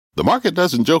The market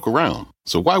doesn't joke around,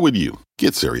 so why would you?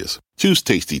 Get serious. Choose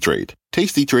Tasty Trade.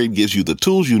 Tasty Trade gives you the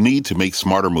tools you need to make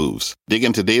smarter moves. Dig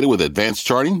into data with advanced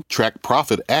charting, track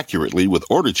profit accurately with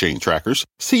order chain trackers,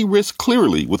 see risk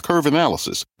clearly with curve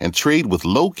analysis, and trade with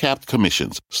low-capped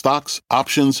commissions, stocks,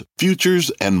 options,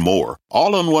 futures, and more.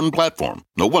 All on one platform.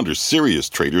 No wonder serious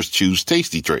traders choose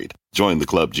Tasty Trade. Join the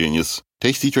club, genius.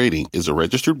 Tasty Trading is a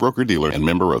registered broker-dealer and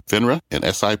member of FINRA and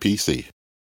SIPC.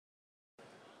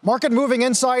 Market moving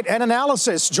insight and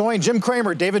analysis. Join Jim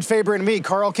Cramer, David Faber, and me,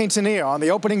 Carl Quintanilla, on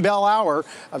the opening bell hour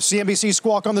of CNBC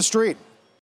Squawk on the Street.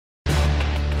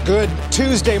 Good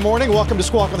Tuesday morning. Welcome to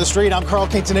Squawk on the Street. I'm Carl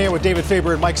Quintanilla with David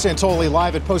Faber and Mike Santoli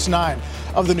live at Post 9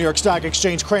 of the New York Stock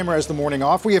Exchange. Cramer has the morning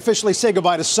off. We officially say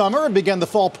goodbye to summer and begin the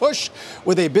fall push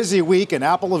with a busy week, an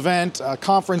Apple event,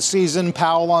 conference season,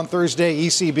 Powell on Thursday,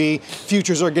 ECB.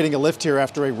 Futures are getting a lift here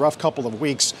after a rough couple of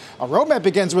weeks. Our roadmap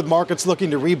begins with markets looking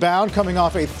to rebound, coming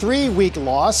off a 3-week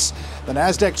loss. The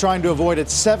Nasdaq trying to avoid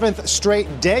its 7th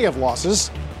straight day of losses.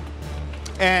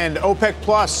 And OPEC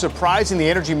Plus surprising the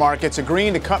energy markets,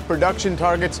 agreeing to cut production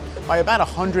targets by about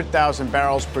 100,000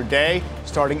 barrels per day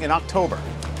starting in October.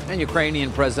 And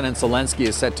Ukrainian President Zelensky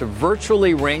is set to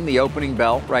virtually ring the opening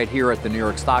bell right here at the New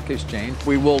York Stock Exchange.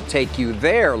 We will take you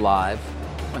there live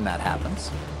when that happens.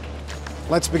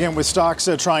 Let's begin with stocks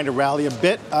trying to rally a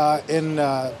bit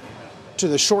to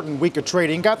the shortened week of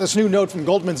trading. Got this new note from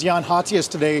Goldman's Jan Hatzius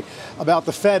today about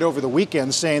the Fed over the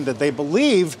weekend, saying that they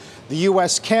believe the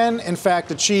U.S. can, in fact,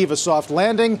 achieve a soft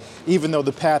landing, even though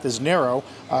the path is narrow.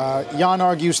 Jan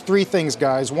argues 3 things,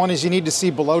 guys. One is you need to see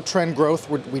below-trend growth.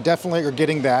 We definitely are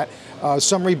getting that.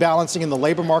 Some rebalancing in the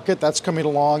labor market, that's coming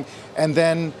along. And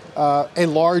then a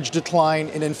large decline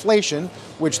in inflation,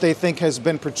 which they think has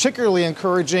been particularly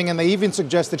encouraging. And they even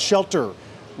suggest that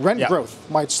rent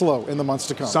growth might slow in the months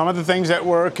to come. Some of the things that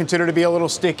were considered to be a little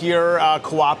stickier,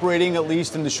 cooperating at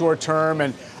least in the short term.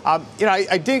 And,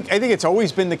 I think it's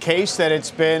always been the case that it's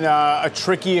been a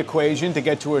tricky equation to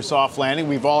get to a soft landing.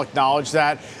 We've all acknowledged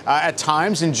that. At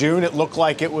times in June, it looked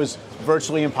like it was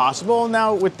virtually impossible. And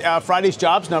now with Friday's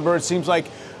jobs number, it seems like,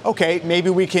 okay,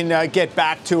 maybe we can get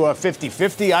back to a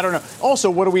 50-50. I don't know. Also,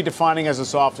 what are we defining as a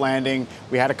soft landing?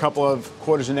 We had a couple of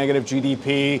quarters of negative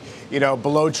GDP,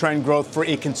 below trend growth for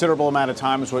a considerable amount of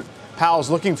time is what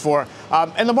Powell's looking for.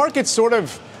 And the markets sort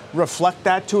of reflect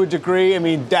that to a degree. I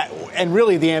mean, that, and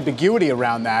really the ambiguity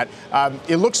around that.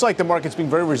 It looks like the market's being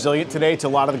very resilient today to a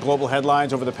lot of the global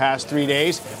headlines over the past 3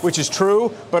 days, which is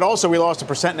true. But also we lost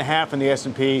 1.5% in the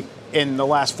S&P in the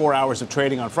last 4 hours of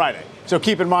trading on Friday. So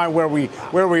keep in mind where we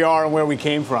are and where we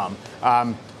came from.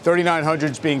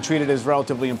 3,900 is being treated as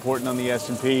relatively important on the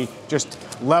S&P, just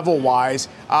level-wise.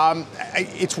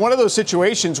 It's one of those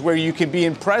situations where you can be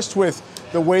impressed with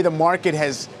the way the market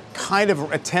has kind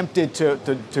of attempted to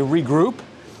regroup.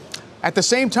 At the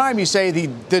same time, you say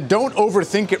the don't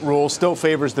overthink it rule still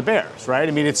favors the bears, right?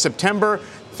 I mean, it's September,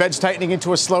 Fed's tightening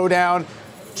into a slowdown.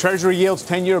 Treasury yields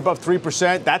 10-year above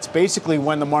 3%. That's basically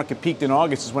when the market peaked in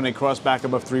August, is when they crossed back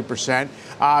above 3%.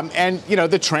 And,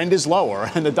 the trend is lower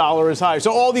and the dollar is higher.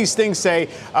 So all these things say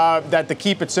that the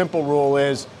keep it simple rule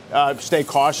is stay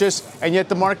cautious. And yet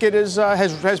the market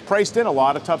has priced in a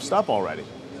lot of tough stuff already.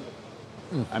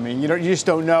 I mean, you just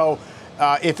don't know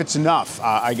if it's enough,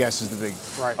 I guess,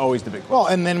 is always the big question. Well,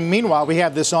 and then meanwhile, we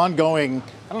have this ongoing,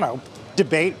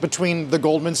 debate between the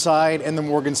Goldman side and the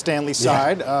Morgan Stanley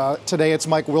side. Yeah. Today it's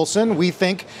Mike Wilson. We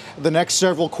think the next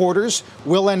several quarters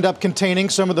will end up containing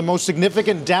some of the most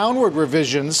significant downward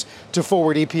revisions to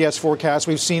forward EPS forecasts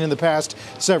we've seen in the past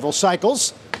several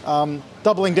cycles.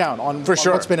 Doubling down on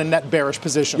what's been a net bearish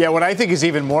position. Yeah, what I think is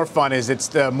even more fun is it's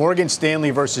the Morgan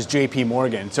Stanley versus J.P.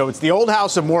 Morgan. So it's the old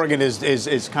house of Morgan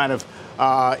is kind of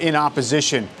in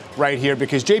opposition right here,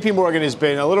 because J.P. Morgan has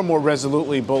been a little more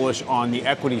resolutely bullish on the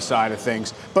equity side of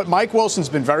things. But Mike Wilson's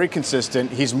been very consistent.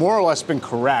 He's more or less been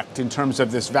correct in terms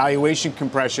of this valuation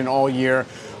compression all year,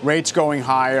 rates going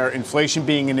higher, inflation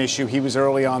being an issue. He was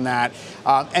early on that.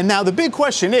 And now the big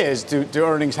question is, do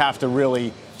earnings have to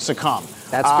really succumb?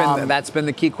 That's been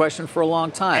the key question for a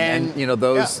long time. And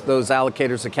those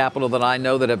allocators of capital that I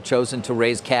know that have chosen to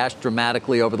raise cash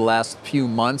dramatically over the last few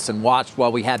months and watched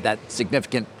while we had that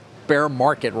significant bear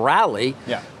market rally,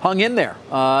 hung in there,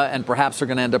 and perhaps are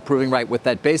going to end up proving right, with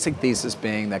that basic thesis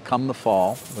being that come the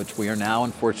fall, which we are now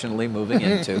unfortunately moving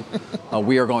into,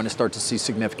 we are going to start to see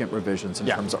significant revisions in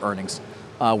terms of earnings,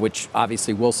 which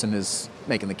obviously Wilson is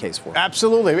making the case for.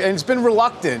 Absolutely, and it's been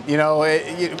reluctant.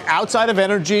 Outside of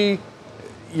energy,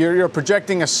 you're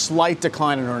projecting a slight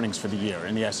decline in earnings for the year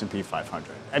in the S&P 500.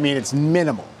 I mean, it's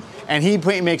minimal. And he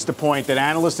makes the point that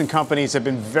analysts and companies have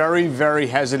been very, very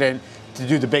hesitant to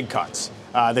do the big cuts.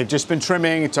 They've just been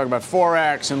trimming, talking about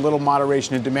Forex and little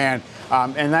moderation in demand.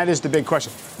 And that is the big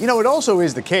question. You know, it also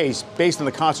is the case, based on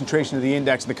the concentration of the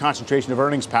index and the concentration of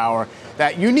earnings power,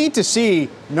 that you need to see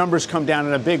numbers come down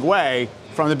in a big way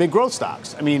from the big growth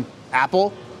stocks. I mean,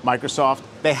 Apple, Microsoft,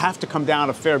 they have to come down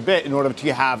a fair bit in order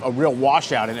to have a real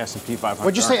washout in S&P 500.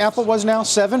 What'd you say Apple was now?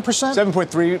 7%?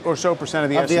 7.3 or so percent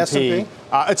of the S&P.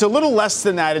 It's a little less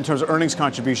than that in terms of earnings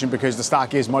contribution because the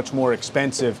stock is much more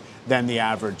expensive than the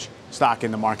average stock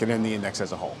in the market and the index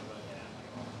as a whole.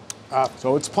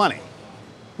 So it's plenty.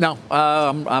 No,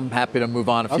 I'm happy to move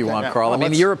on if you want, Carl. Well, I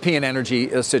mean, the European energy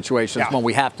situation is one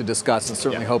we have to discuss and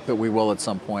certainly hope that we will at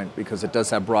some point because it does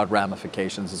have broad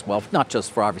ramifications as well, not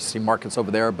just for obviously markets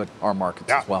over there, but our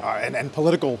markets as well. And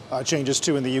political changes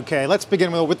too in the UK. Let's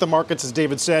begin with the markets, as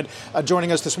David said.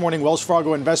 Joining us this morning, Wells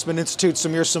Fargo Investment Institute,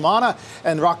 Samir Samana,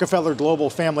 and Rockefeller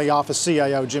Global Family Office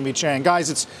CIO, Jimmy Chang.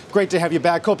 Guys, it's great to have you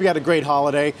back. Hope you had a great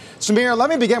holiday. Samir, let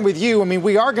me begin with you. I mean,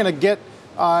 we are going to get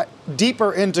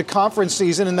deeper into conference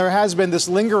season, and there has been this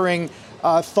lingering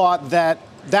thought that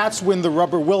that's when the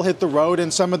rubber will hit the road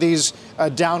and some of these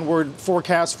downward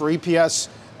forecasts for EPS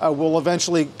will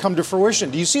eventually come to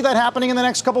fruition. Do you see that happening in the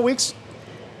next couple weeks?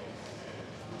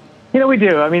 You know, we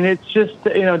do. I mean, it's just,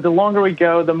 you know, the longer we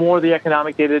go, the more the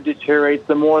economic data deteriorates,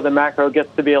 the more the macro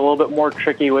gets to be a little bit more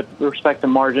tricky with respect to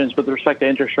margins, with respect to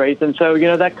interest rates. And so, you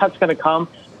know, that cut's going to come.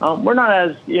 We're not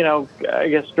as, you know, I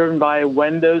guess, driven by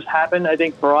when those happen. I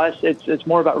think for us, it's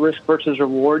more about risk versus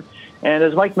reward. And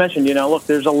as Mike mentioned, you know, look,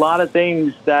 there's a lot of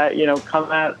things that, you know,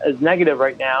 come out as negative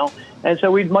right now. And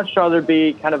so we'd much rather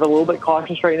be kind of a little bit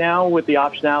cautious right now with the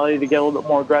optionality to get a little bit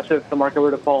more aggressive if the market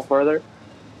were to fall further.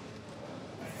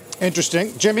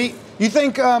 Interesting. Jimmy, you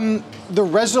think the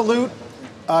resolute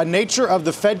nature of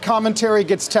the Fed commentary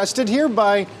gets tested here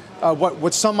by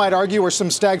what some might argue are some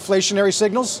stagflationary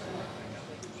signals?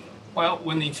 Well,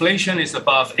 when inflation is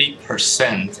above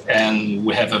 8% and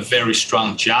we have a very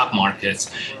strong job market,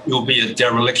 it will be a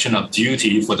dereliction of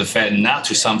duty for the Fed not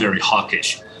to sound very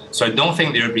hawkish. So I don't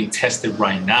think they're being tested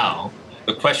right now.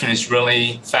 The question is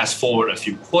really fast forward a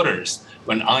few quarters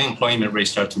when unemployment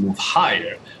rates start to move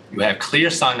higher. You have clear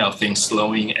sign of things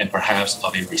slowing and perhaps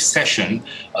of a recession.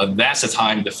 That's the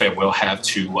time the Fed will have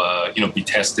to, be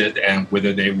tested and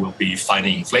whether they will be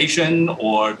fighting inflation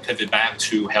or pivot back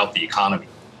to help the economy.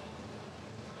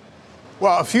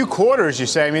 Well, a few quarters, you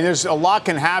say. I mean, there's a lot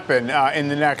can happen in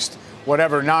the next,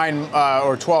 9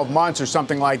 or 12 months or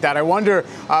something like that. I wonder,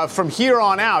 from here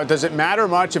on out, does it matter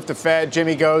much if the Fed,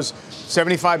 Jimmy, goes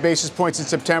 75 basis points in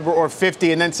September or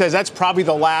 50 and then says that's probably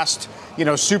the last,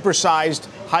 supersized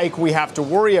hike we have to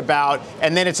worry about,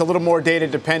 and then it's a little more data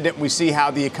dependent. We see how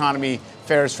the economy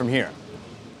fares from here.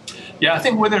 Yeah, I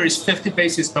think whether it's 50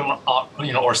 basis points,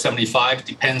 or 75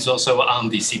 depends also on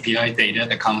the CPI data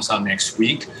that comes out next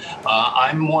week.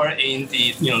 I'm more in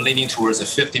the, leaning towards a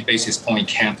 50 basis point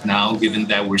camp now, given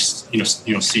that we're,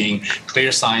 seeing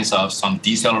clear signs of some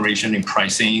deceleration in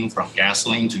pricing from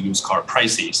gasoline to used car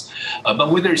prices.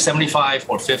 But whether it's 75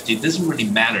 or 50 doesn't really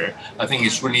matter. I think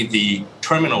it's really the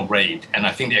terminal rate, and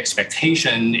I think the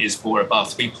expectation is for about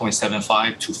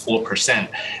 3.75 to 4%,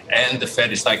 and the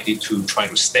Fed is likely to try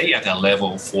to stay at that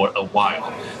level for a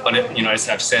while. But, as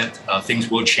I've said, things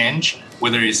will change,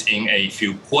 whether it's in a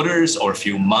few quarters or a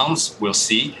few months, we'll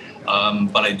see.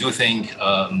 But I do think,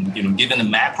 given the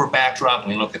macro backdrop,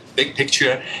 when you look at the big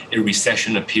picture, a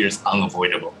recession appears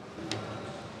unavoidable.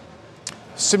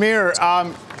 Samir,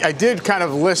 I did kind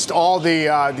of list all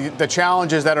the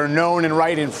challenges that are known and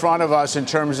right in front of us in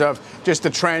terms of just the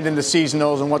trend in the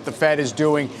seasonals and what the Fed is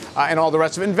doing and all the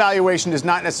rest of it. And valuation does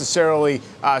not necessarily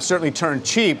certainly turn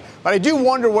cheap. But I do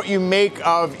wonder what you make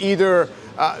of either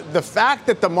the fact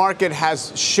that the market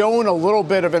has shown a little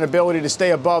bit of an ability to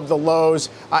stay above the lows,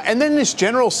 and then this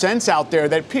general sense out there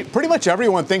that pretty much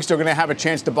everyone thinks they're going to have a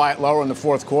chance to buy it lower in the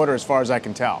fourth quarter, as far as I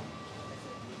can tell.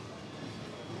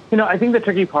 I think the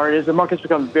tricky part is the market's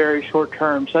become very short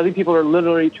term. So I think people are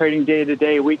literally trading day to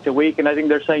day, week to week. And I think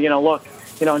they're saying, look,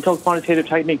 until quantitative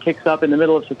tightening kicks up in the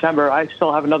middle of September, I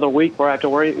still have another week where I have to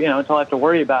worry, until I have to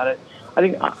worry about it. I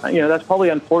think, that's probably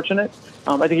unfortunate.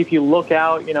 I think if you look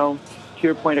out, to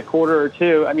your point, a quarter or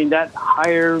two, I mean, that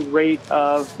higher rate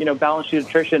of, balance sheet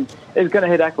attrition is going to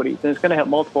hit equities and it's going to hit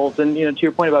multiples. And, to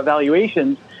your point about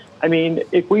valuations, I mean,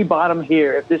 if we bottom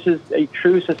here, if this is a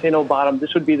true sustainable bottom,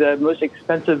 this would be the most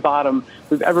expensive bottom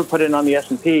we've ever put in on the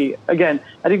S&P. Again,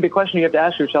 I think the question you have to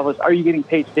ask yourself is, are you getting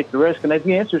paid to take the risk? And I think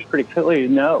the answer is pretty clearly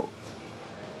no.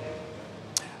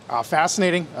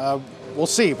 Fascinating. We'll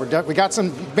see. We got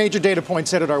some major data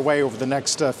points headed our way over the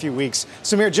next few weeks.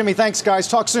 Samir, Jimmy, thanks, guys.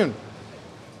 Talk soon.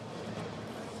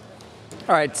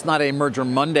 All right, it's not a merger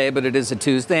Monday, but it is a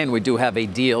Tuesday, and we do have a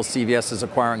deal. CVS is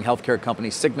acquiring healthcare company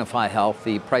Signify Health.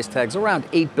 The price tag's around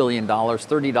 $8 billion,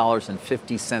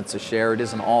 $30.50 a share. It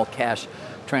is an all-cash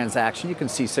transaction. You can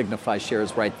see Signify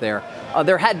shares right there.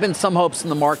 There had been some hopes in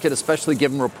the market, especially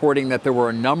given reporting that there were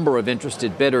a number of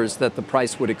interested bidders that the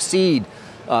price would exceed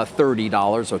 $30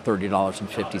 or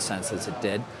 $30.50 as it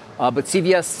did. But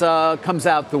CVS comes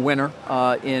out the winner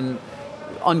in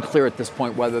unclear at this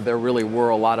point whether there really were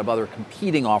a lot of other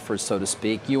competing offers, so to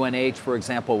speak. UNH, for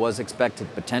example, was expected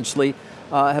to potentially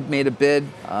have made a bid.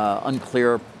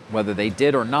 Unclear whether they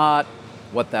did or not,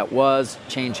 what that was.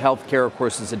 Change Healthcare, of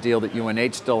course, is a deal that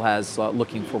UNH still has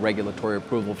looking for regulatory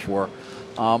approval for.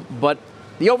 But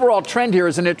the overall trend here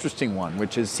is an interesting one,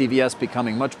 which is CVS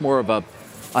becoming much more of a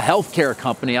healthcare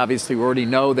company. Obviously, we already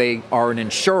know they are an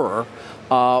insurer.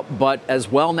 But as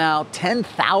well now,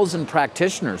 10,000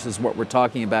 practitioners is what we're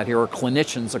talking about here, or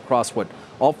clinicians across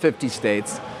all 50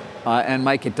 states. And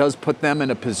Mike, it does put them in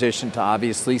a position to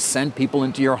obviously send people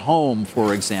into your home,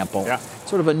 for example. Yeah.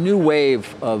 Sort of a new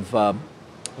wave of,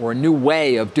 or a new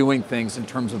way of doing things in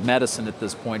terms of medicine at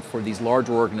this point for these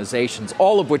larger organizations,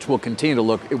 all of which will continue to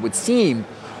look, it would seem,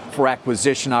 for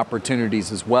acquisition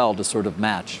opportunities as well to sort of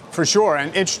match. For sure. And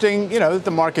interesting, that the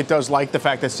market does like the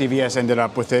fact that CVS ended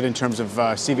up with it in terms of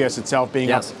CVS itself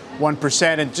being up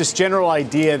 1%. And just general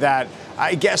idea that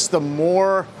I guess the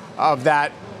more of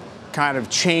that kind of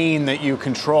chain that you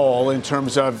control in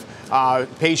terms of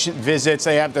patient visits,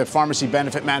 they have the pharmacy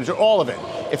benefit manager, all of it.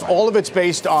 If all of it's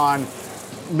based on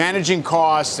managing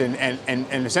costs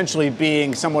and essentially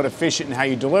being somewhat efficient in how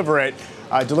you deliver it,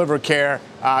 deliver care,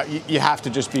 you have to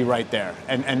just be right there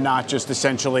and not just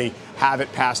essentially have it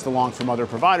passed along from other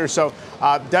providers. So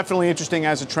definitely interesting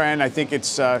as a trend. I think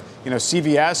it's,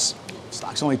 CVS,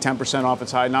 stock's only 10% off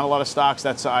its high. Not a lot of stocks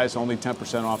that size, only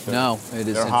 10% off their No, it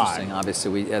is interesting. High.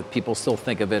 Obviously, people still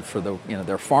think of it for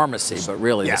their pharmacy, but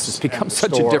really this has become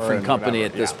such a different company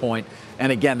at this point.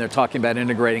 And again, they're talking about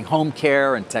integrating home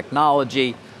care and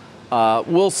technology.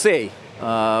 We'll see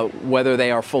whether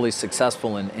they are fully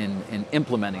successful in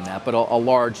implementing that, but a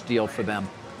large deal for them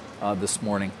this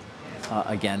morning,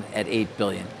 again, at $8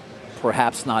 billion.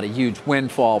 Perhaps not a huge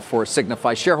windfall for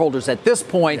Signify shareholders at this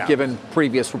point, given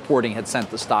previous reporting had sent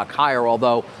the stock higher,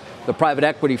 although the private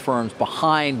equity firms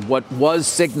behind what was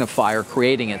Signify or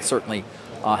creating it certainly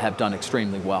have done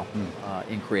extremely well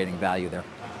in creating value there.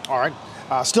 All right.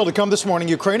 Still to come this morning,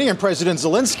 Ukrainian President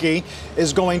Zelensky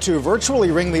is going to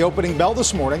virtually ring the opening bell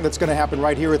this morning. That's going to happen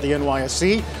right here at the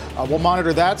NYSE. We'll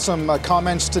monitor that. Some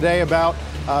comments today about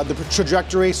the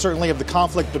trajectory, certainly, of the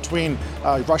conflict between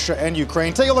Russia and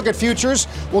Ukraine. Take a look at futures.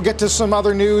 We'll get to some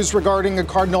other news regarding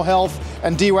Cardinal Health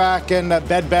and DWAC and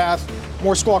Bed Bath.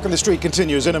 More Squawk on the Street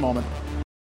continues in a moment.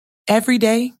 Every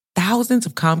day, thousands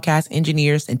of Comcast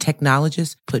engineers and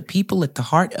technologists put people at the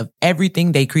heart of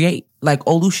everything they create. Like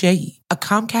Oluseyi, a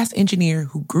Comcast engineer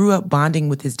who grew up bonding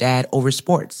with his dad over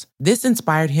sports. This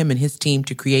inspired him and his team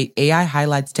to create AI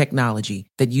Highlights technology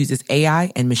that uses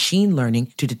AI and machine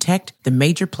learning to detect the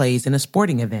major plays in a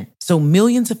sporting event. So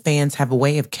millions of fans have a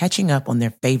way of catching up on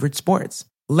their favorite sports.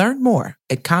 Learn more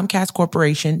at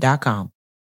ComcastCorporation.com.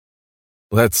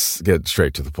 Let's get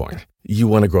straight to the point. You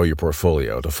want to grow your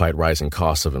portfolio to fight rising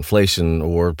costs of inflation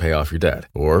or pay off your debt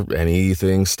or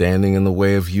anything standing in the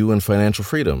way of you and financial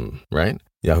freedom, right?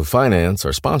 Yahoo Finance,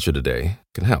 our sponsor today,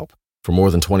 can help. For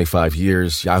more than 25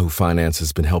 years, Yahoo Finance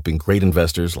has been helping great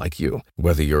investors like you.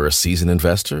 Whether you're a seasoned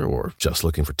investor or just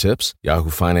looking for tips, Yahoo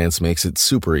Finance makes it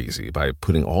super easy by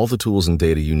putting all the tools and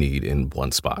data you need in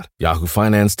one spot. Yahoo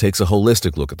Finance takes a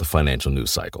holistic look at the financial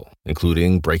news cycle,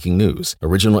 including breaking news,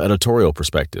 original editorial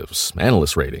perspectives,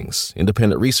 analyst ratings,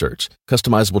 independent research,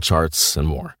 customizable charts, and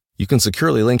more. You can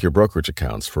securely link your brokerage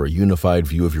accounts for a unified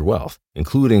view of your wealth,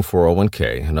 including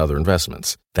 401k and other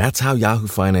investments. That's how Yahoo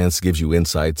Finance gives you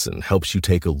insights and helps you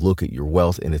take a look at your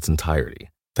wealth in its entirety.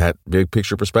 That big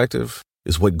picture perspective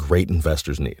is what great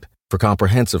investors need. For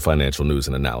comprehensive financial news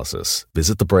and analysis,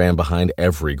 visit the brand behind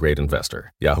every great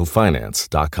investor,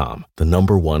 yahoofinance.com, the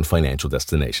 #1 financial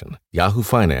destination,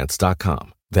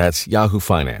 yahoofinance.com. That's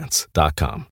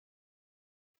yahoofinance.com.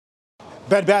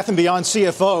 Bed Bath & Beyond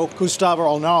CFO Gustavo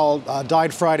Arnal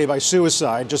died Friday by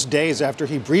suicide, just days after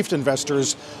he briefed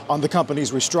investors on the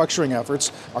company's restructuring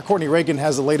efforts. Our Courtney Reagan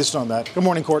has the latest on that. Good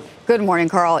morning, Court. Good morning,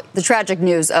 Carl. The tragic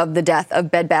news of the death of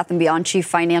Bed Bath & Beyond Chief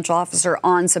Financial Officer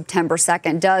on September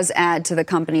 2nd does add to the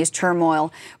company's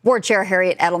turmoil. Board Chair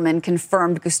Harriet Edelman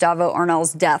confirmed Gustavo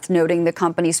Arnal's death, noting the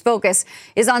company's focus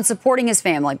is on supporting his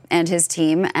family and his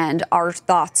team, and our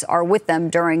thoughts are with them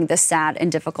during this sad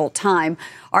and difficult time.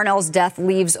 Arnal's death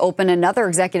leaves open another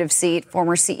executive seat.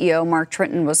 Former CEO Mark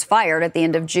Tritton was fired at the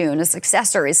end of June. A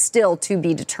successor is still to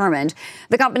be determined.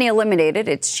 The company eliminated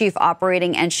its chief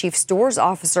operating and chief stores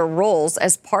officer roles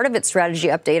as part of its strategy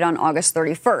update on August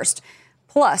 31st.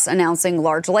 Plus announcing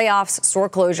large layoffs, store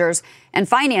closures, and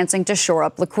financing to shore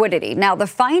up liquidity. Now, the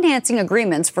financing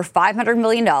agreements for $500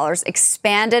 million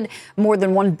expanded more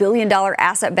than $1 billion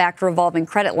asset-backed revolving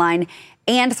credit line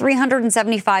and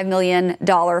 $375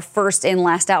 million first in,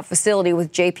 last out facility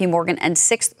with J.P. Morgan and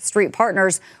Sixth Street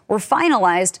Partners were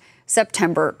finalized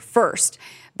September 1st.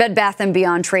 Bed Bath &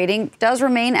 Beyond trading does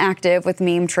remain active with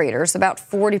meme traders. About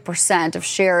 40% of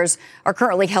shares are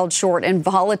currently held short and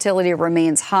volatility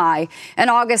remains high. In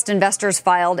August, investors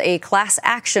filed a class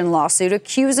action lawsuit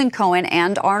accusing Cohen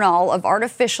and Arnault of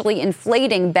artificially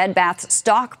inflating Bed Bath's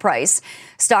stock price.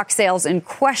 Stock sales in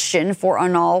question for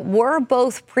Arnault were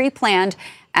both pre-planned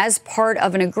as part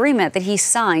of an agreement that he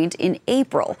signed in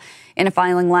April. In a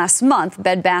filing last month,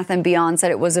 Bed Bath & Beyond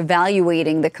said it was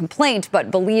evaluating the complaint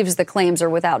but believes the claims are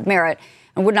without merit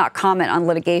and would not comment on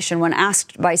litigation when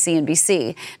asked by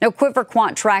CNBC. Now, Quiver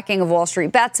Quant tracking of Wall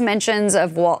Street Bets mentions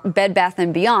of Bed Bath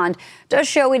 & Beyond does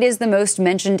show it is the most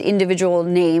mentioned individual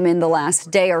name in the last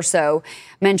day or so,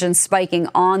 mentions spiking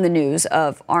on the news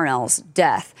of Arnault's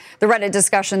death. The Reddit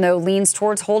discussion, though, leans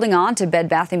towards holding on to Bed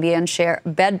Bath & Beyond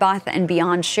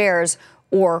shares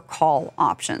or call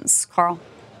options. Carl?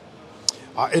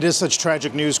 It is such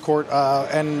tragic news, Court,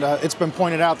 and it's been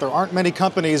pointed out there aren't many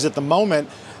companies at the moment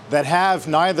that have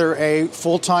neither a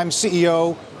full-time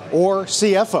CEO or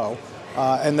CFO,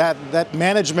 and that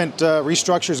management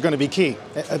restructure is going to be key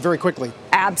very quickly.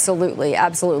 Absolutely,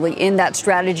 absolutely. In that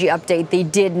strategy update, they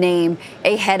did name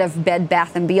a head of Bed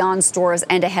Bath & Beyond stores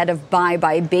and a head of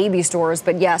buybuy BABY stores.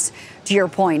 But yes, to your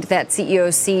point, that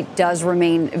CEO seat does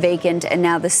remain vacant, and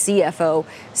now the CFO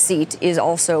seat is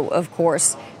also, of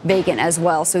course, vacant as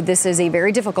well. So this is a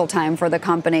very difficult time for the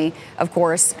company, of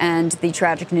course, and the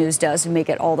tragic news does make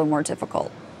it all the more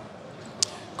difficult.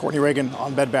 Courtney Reagan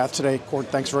on Bed Bath today. Court,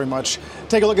 thanks very much.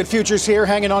 Take a look at futures here,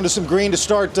 hanging on to some green to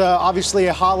start, obviously,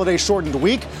 a holiday-shortened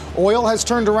week. Oil has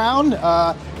turned around,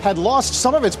 had lost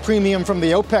some of its premium from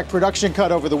the OPEC production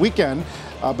cut over the weekend,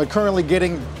 but currently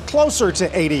getting closer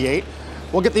to 88.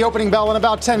 We'll get the opening bell in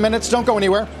about 10 minutes. Don't go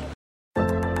anywhere.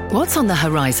 What's on the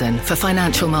horizon for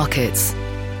financial markets?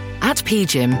 At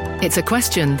PGIM, it's a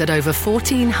question that over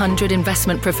 1,400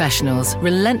 investment professionals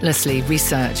relentlessly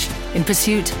research in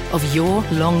pursuit of your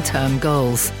long-term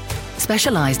goals.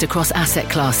 Specialized across asset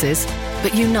classes,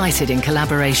 but united in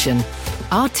collaboration,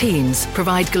 our teams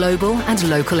provide global and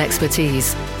local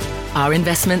expertise. Our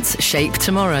investments shape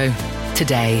tomorrow,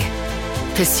 today.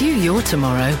 Pursue your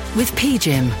tomorrow with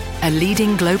PGIM, a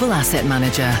leading global asset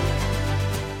manager.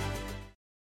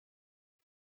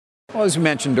 Well, as we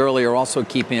mentioned earlier, also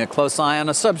keeping a close eye on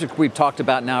a subject we've talked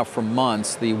about now for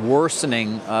months, the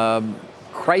worsening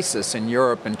crisis in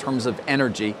Europe in terms of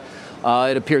energy.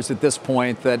 It appears at this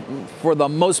point that, for the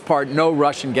most part, no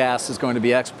Russian gas is going to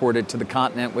be exported to the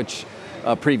continent, which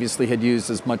previously had used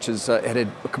as much as, it had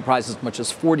comprised as much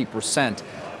as 40%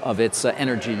 of its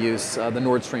energy use. The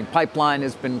Nord Stream pipeline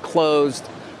has been closed.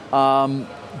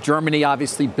 Germany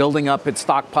obviously building up its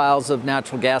stockpiles of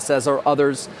natural gas, as are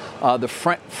others. The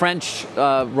French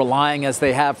relying, as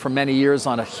they have for many years,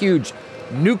 on a huge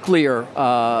nuclear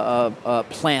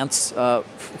plants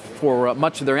for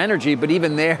much of their energy. But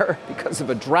even there, because of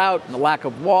a drought and the lack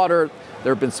of water,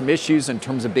 there have been some issues in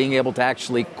terms of being able to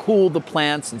actually cool the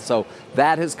plants. And so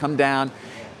that has come down.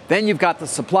 Then you've got the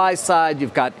supply side.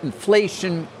 You've got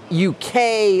inflation,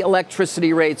 UK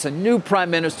electricity rates, a new prime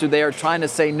minister there trying to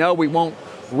say, no, we won't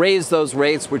raise those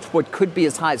rates, which what could be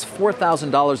as high as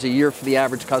 $4,000 a year for the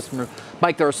average customer.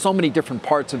 Mike, there are so many different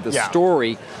parts of this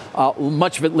story,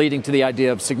 much of it leading to the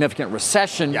idea of significant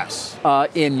recession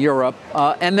in Europe.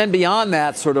 And then beyond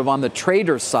that, sort of on the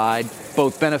trader side,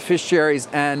 both beneficiaries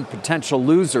and potential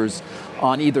losers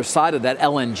on either side of that,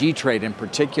 LNG trade in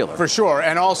particular. For sure.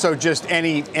 And also just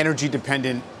any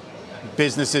energy-dependent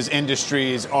businesses,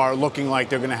 industries are looking like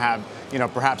they're going to have,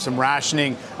 perhaps some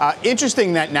rationing.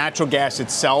 Interesting that natural gas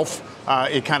itself,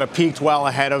 it kind of peaked well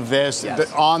ahead of this.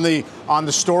 Yes. On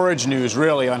the storage news,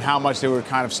 really, on how much they were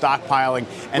kind of stockpiling,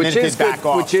 and then it did back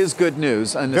off. Which is good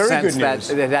news in the sense that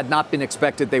it had not been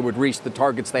expected they would reach the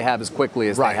targets they have as quickly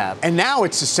as they have. And now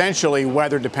it's essentially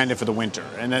weather dependent for the winter.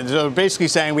 And they're basically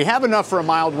saying we have enough for a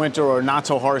mild winter or not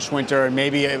so harsh winter, and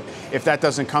maybe if that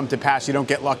doesn't come to pass, you don't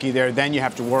get lucky there, then you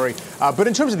have to worry. But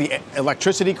in terms of the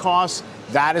electricity costs,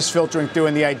 that is filtering through,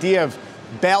 and the idea of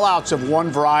bailouts of one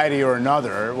variety or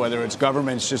another, whether it's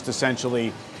governments just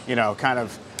essentially, kind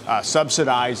of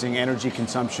subsidizing energy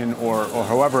consumption or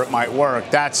however it might work,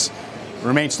 that's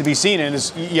remains to be seen. And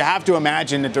you have to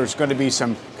imagine that there's going to be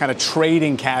some kind of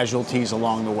trading casualties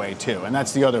along the way, too. And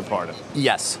that's the other part of it.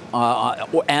 Yes.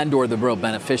 And or the real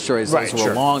beneficiaries, those who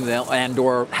are long, and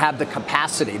or have the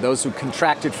capacity. Those who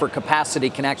contracted for capacity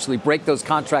can actually break those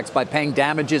contracts by paying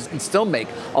damages and still make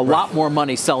a lot more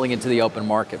money selling into the open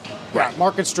market. Right.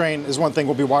 Market strain is one thing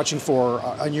we'll be watching for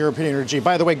on European energy.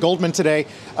 By the way, Goldman today,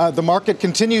 the market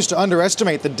continues to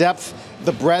underestimate the depth,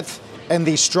 the breadth, and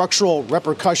the structural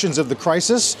repercussions of the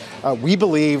crisis. We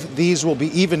believe these will be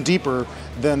even deeper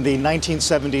than the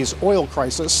 1970s oil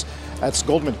crisis. That's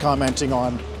Goldman commenting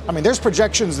on. I mean, there's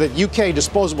projections that UK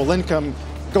disposable income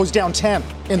goes down 10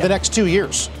 in the next 2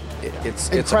 years. It's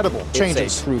incredible changes.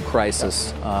 It's a true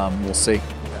crisis. We'll see.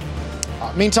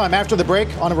 Meantime, after the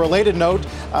break, on a related note,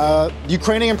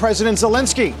 Ukrainian President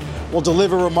Zelensky will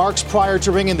deliver remarks prior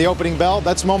to ringing the opening bell.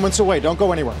 That's moments away. Don't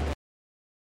go anywhere.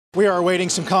 We are awaiting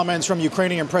some comments from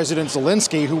Ukrainian President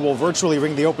Zelensky, who will virtually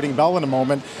ring the opening bell in a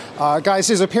moment. Guys,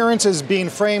 his appearance is being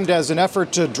framed as an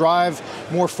effort to drive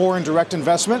more foreign direct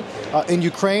investment in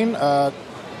Ukraine,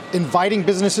 inviting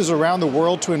businesses around the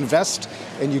world to invest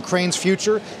in Ukraine's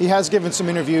future. He has given some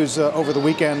interviews over the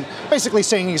weekend, basically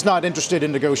saying he's not interested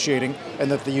in negotiating and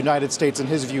that the United States, in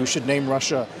his view, should name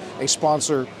Russia a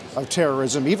sponsor of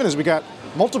terrorism, even as we got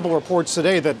multiple reports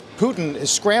today that Putin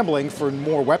is scrambling for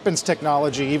more weapons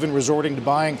technology, even resorting to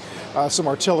buying some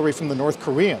artillery from the North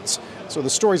Koreans. So the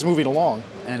story's moving along.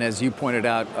 And as you pointed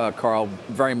out, Carl,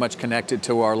 very much connected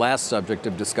to our last subject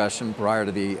of discussion prior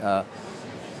to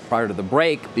the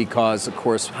break, because, of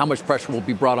course, how much pressure will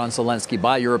be brought on Zelensky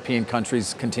by European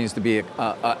countries continues to be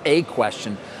a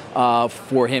question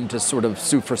for him to sort of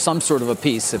sue for some sort of a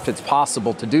peace, if it's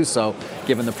possible to do so,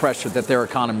 given the pressure that their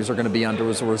economies are going to be under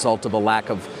as a result of a lack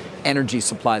of energy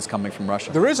supplies coming from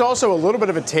Russia. There is also a little bit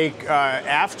of a take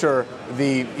after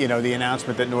the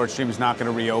announcement that Nord Stream is not going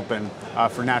to reopen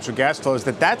for natural gas flows.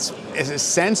 That's, in a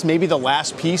sense, maybe the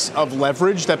last piece of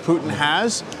leverage that Putin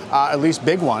has, at least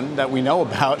big one that we know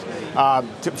about,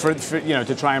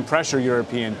 to try and pressure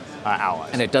European allies.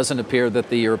 And it doesn't appear that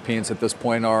the Europeans at this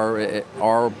point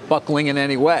are buckling in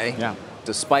any way,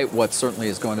 despite what certainly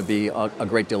is going to be a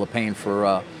great deal of pain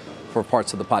for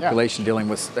parts of the population dealing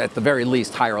with, at the very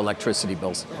least, higher electricity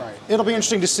bills. Right. It'll be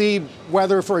interesting to see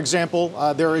whether, for example,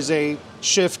 there is a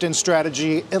shift in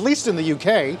strategy, at least in the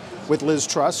UK, with Liz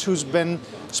Truss, who's been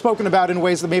spoken about in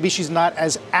ways that maybe she's not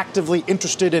as actively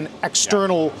interested in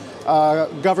external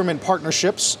government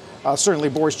partnerships. Certainly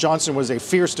Boris Johnson was a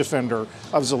fierce defender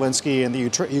of Zelensky and the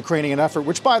Ukrainian effort,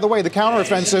 which, by the way, the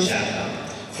counteroffensive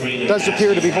does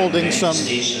appear to be holding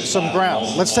some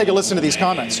ground. Let's take a listen to these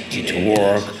comments. To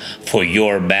work for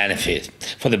your benefit,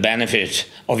 for the benefit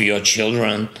of your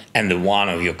children and the one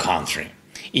of your country.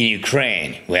 In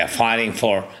Ukraine, we are fighting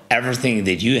for everything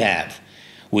that you have.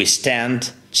 We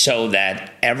stand so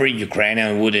that every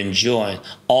Ukrainian would enjoy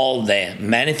all the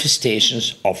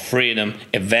manifestations of freedom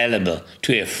available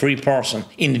to a free person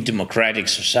in a democratic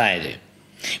society.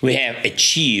 We have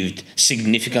achieved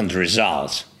significant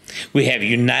results. We have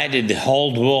united the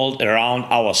whole world around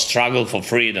our struggle for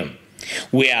freedom.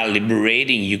 We are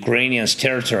liberating Ukrainians'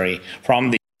 territory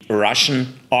from the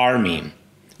Russian army.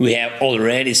 We have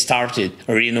already started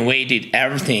renovating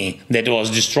everything that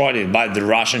was destroyed by the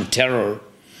Russian terror.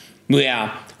 We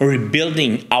are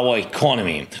rebuilding our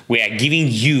economy. We are giving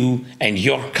you and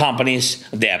your companies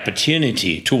the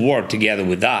opportunity to work together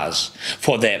with us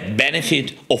for the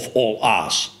benefit of all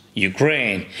us.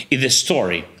 Ukraine is the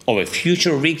story of a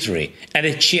future victory and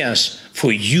a chance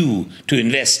for you to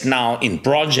invest now in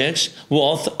projects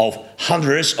worth of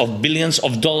hundreds of billions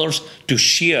of dollars to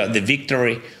share the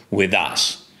victory with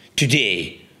us.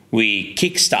 Today, we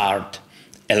kickstart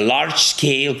a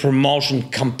large-scale promotion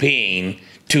campaign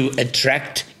to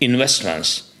attract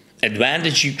investments.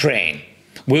 Advantage Ukraine.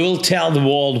 We will tell the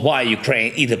world why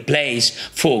Ukraine is a place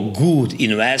for good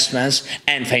investments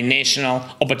and financial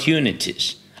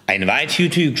opportunities. I invite you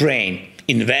to Ukraine.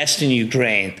 Invest in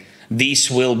Ukraine.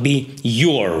 This will be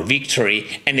your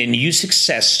victory and a new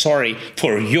success story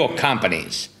for your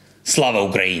companies. Slava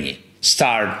Ukraini.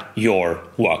 Start your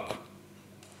work.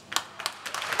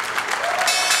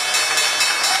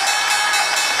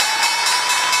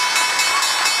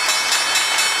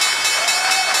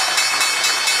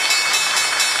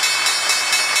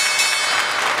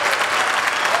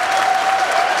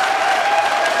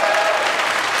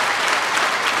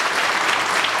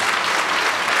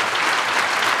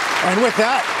 And with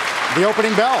that, the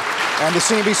opening bell and the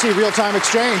CNBC real-time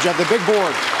exchange at the big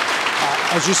board.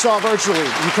 As you saw virtually,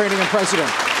 Ukrainian President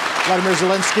Vladimir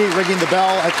Zelensky ringing the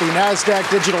bell at the NASDAQ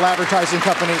digital advertising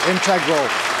company Integral.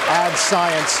 Ad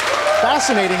Science.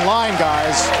 Fascinating line,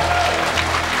 guys.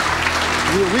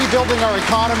 We're rebuilding our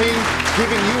economy,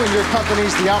 giving you and your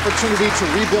companies the opportunity to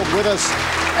rebuild with us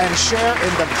and share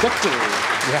in the victory.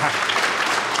 Yeah.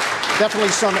 Definitely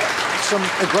some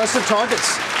aggressive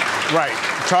targets. Right.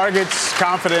 Targets,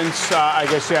 confidence. I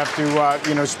guess you have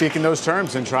to, speak in those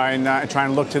terms and try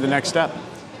and look to the next step.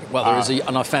 Well, there is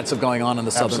an offensive going on in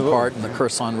the southern part, in the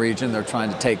Kherson region. They're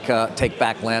trying to take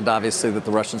back land, obviously, that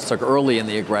the Russians took early in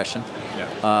the aggression.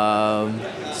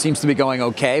 Yeah. Seems to be going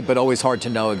okay, but always hard to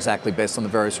know exactly based on the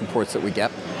various reports that we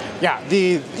get. Yeah,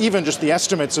 even just the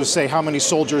estimates of, say, how many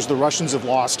soldiers the Russians have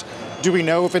lost. Do we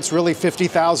know if it's really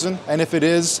 50,000? And if it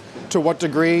is, to what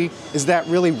degree? Is that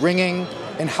really ringing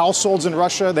in households in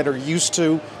Russia that are used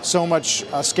to so much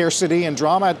scarcity and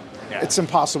drama? Yeah. It's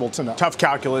impossible to know. Tough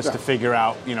calculus to figure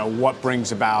out, what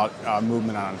brings about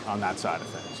movement on that side of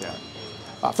things.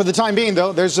 Yeah. For the time being,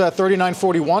 though, there's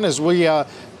 39.41 as we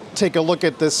take a look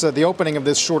at this, the opening of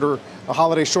this shorter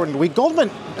holiday shortened week.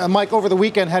 Goldman, Mike, over the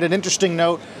weekend had an interesting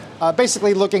note,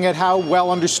 basically looking at how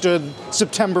well understood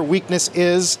September weakness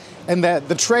is, and that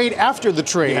the trade after the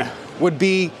trade would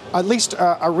be at least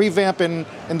a revamp in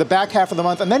the back half of the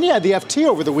month. And then you had the FT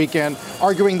over the weekend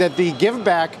arguing that the give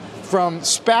back from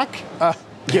SPAC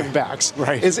givebacks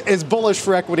is bullish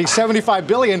for equity, $75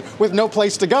 billion with no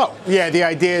place to go. Yeah, the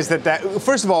idea is that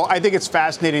first of all, I think it's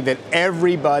fascinating that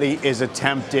everybody is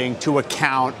attempting to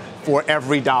account for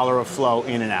every dollar of flow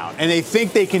in and out. And they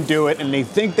think they can do it, and they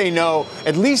think they know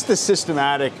at least the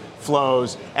systematic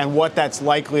flows and what that's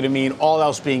likely to mean, all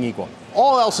else being equal.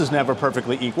 All else is never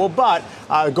perfectly equal, but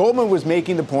Goldman was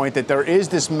making the point that there is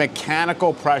this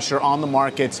mechanical pressure on the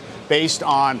markets based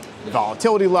on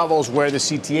volatility levels, where the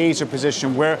CTAs are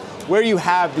positioned, where you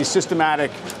have the systematic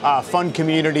fund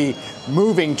community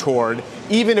moving toward,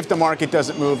 even if the market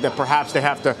doesn't move, that perhaps they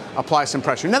have to apply some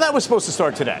pressure. Now, that was supposed to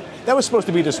start today. That was supposed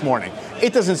to be this morning.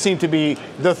 It doesn't seem to be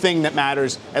the thing that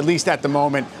matters, at least at the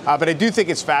moment. But I do think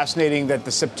it's fascinating that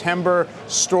the September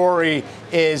story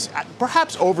is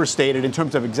perhaps overstated in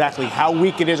terms of exactly how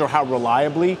weak it is or how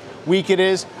reliably weak it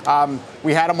is.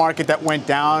 We had a market that went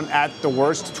down at the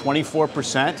worst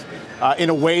 24%.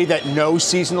 In a way that no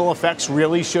seasonal effects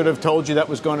really should have told you that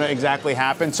was going to exactly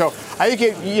happen. So I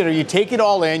think you take it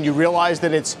all in, you realize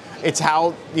that it's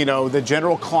how the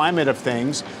general climate of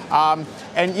things,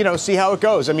 and see how it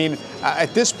goes. I mean,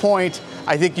 at this point,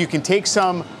 I think you can take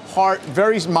some heart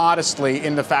very modestly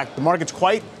in the fact the market's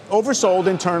quite oversold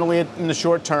internally in the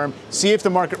short term. See if the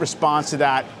market responds to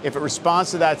that. If it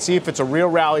responds to that, see if it's a real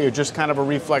rally or just kind of a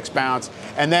reflex bounce.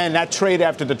 And then that trade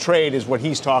after the trade is what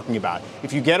he's talking about.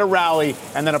 If you get a rally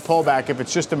and then a pullback, if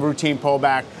it's just a routine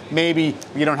pullback, maybe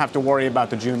you don't have to worry about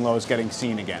the June lows getting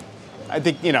seen again. I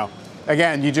think,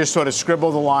 again, you just sort of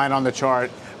scribble the line on the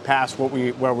chart past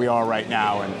where we are right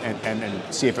now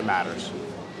and see if it matters.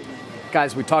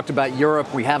 Guys, we talked about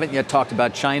Europe. We haven't yet talked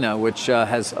about China, which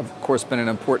has, of course, been an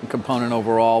important component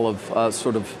overall of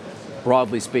sort of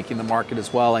broadly speaking the market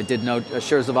as well. I did note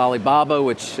shares of Alibaba,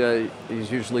 which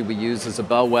is usually we use as a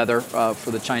bellwether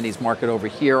for the Chinese market over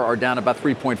here, are down about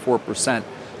 3.4%.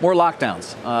 More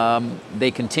lockdowns.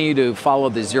 They continue to follow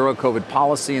the zero COVID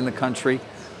policy in the country,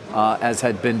 as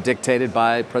had been dictated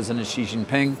by President Xi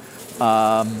Jinping.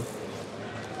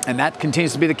 And that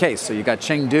continues to be the case. So you got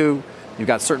Chengdu. You've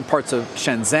got certain parts of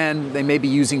Shenzhen. They may be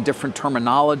using different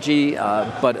terminology,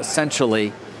 but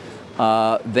essentially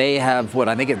they have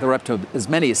I think they're up to as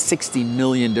many as 60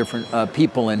 million different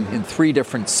people in 3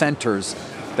 different centers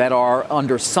that are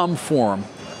under some form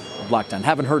of lockdown.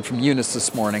 Haven't heard from Eunice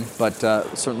this morning, but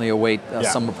certainly await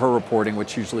some of her reporting,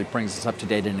 which usually brings us up to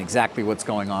date in exactly what's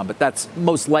going on. But that's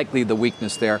most likely the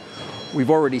weakness there. We've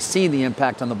already seen the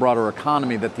impact on the broader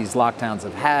economy that these lockdowns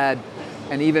have had.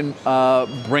 And even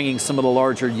bringing some of the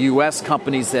larger U.S.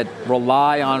 companies that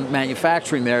rely on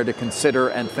manufacturing there to consider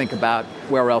and think about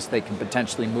where else they can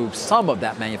potentially move some of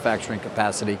that manufacturing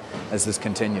capacity as this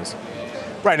continues.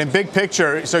 Right, in big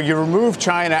picture, so you remove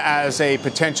China as a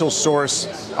potential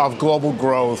source of global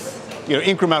growth,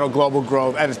 incremental global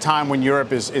growth at a time when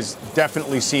Europe is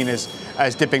definitely seen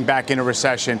as dipping back into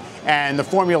recession. And the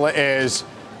formula is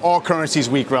all currencies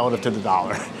weak relative to the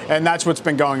dollar. And that's what's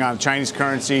been going on. Chinese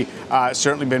currency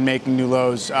certainly been making new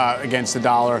lows against the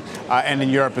dollar and in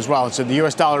Europe as well. And so the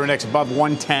U.S. dollar index above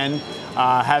 110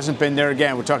 hasn't been there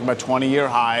again. We're talking about 20-year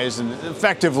highs and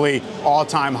effectively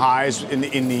all-time highs in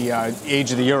the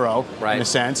age of the euro, in a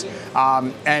sense.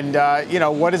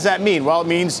 What does that mean? Well, it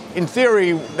means, in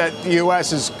theory, that the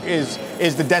U.S.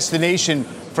 is the destination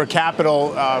for capital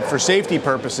for safety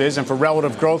purposes and for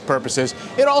relative growth purposes.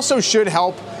 It also should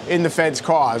help in the Fed's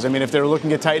cause. I mean, if they're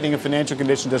looking at tightening of financial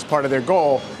conditions as part of their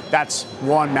goal, that's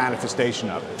one manifestation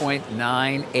of it.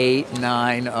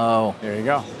 0.9890. There you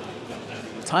go.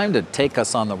 Time to take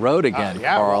us on the road again,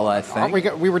 Carl, I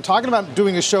think. We were talking about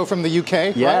doing a show from the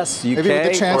UK, yes, right? UK, maybe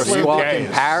with the Chancellor. Or Squawk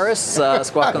in Paris,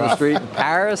 Squawk on the street in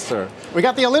Paris. Or we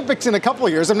got the Olympics in a couple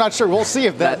of years. I'm not sure. We'll see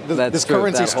if this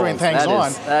currency strength hangs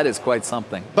on. That is quite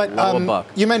something. But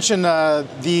you mentioned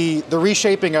the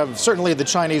reshaping of certainly the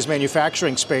Chinese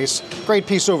manufacturing space. Great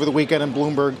piece over the weekend in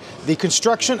Bloomberg. The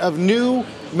construction of new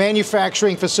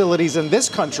manufacturing facilities in this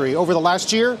country over the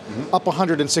last year, up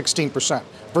 116%.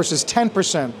 Versus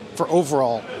 10% for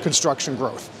overall construction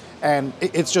growth. And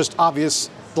it's just obvious,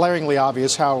 glaringly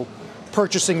obvious, how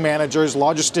purchasing managers,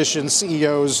 logisticians,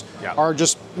 CEOs are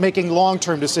just making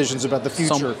long-term decisions about the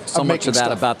future. So much of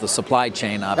that about the supply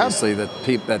chain, obviously,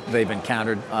 that they've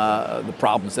encountered, the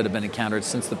problems that have been encountered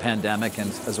since the pandemic and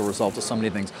as a result of so many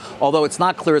things. Although it's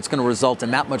not clear it's going to result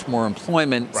in that much more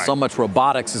employment, so much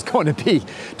robotics is going to be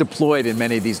deployed in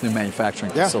many of these new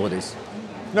manufacturing facilities.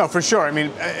 No, for sure. I mean,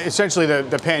 essentially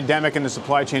the pandemic and the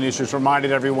supply chain issues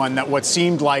reminded everyone that what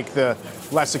seemed like the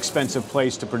less expensive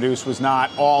place to produce was not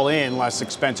all in less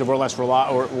expensive or less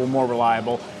or more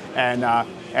reliable. And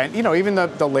even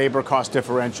the labor cost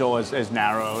differential has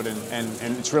narrowed,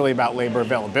 and it's really about labor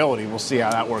availability. We'll see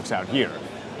how that works out here.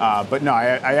 But no,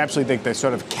 I absolutely think the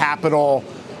sort of capital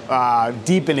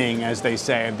deepening, as they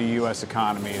say, of the U.S.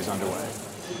 economy is underway.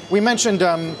 We mentioned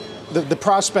the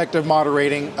prospect of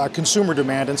moderating consumer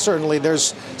demand, and certainly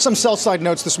there's some sell-side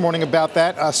notes this morning about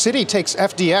that. Citi takes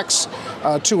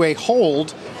FDX to a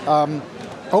hold.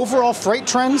 Overall freight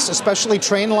trends, especially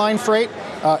train line freight,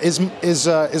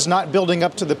 is not building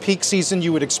up to the peak season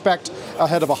you would expect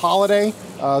ahead of a holiday.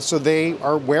 So they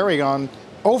are wary on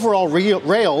overall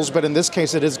rails, but in this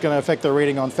case, it is going to affect their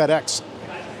rating on FedEx.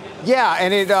 Yeah,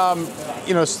 and it,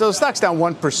 still stock's down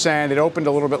 1%. It opened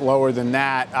a little bit lower than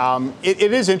that.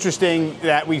 It is interesting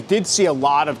that we did see a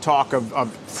lot of talk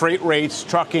of freight rates,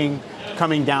 trucking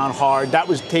coming down hard. That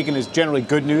was taken as generally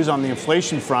good news on the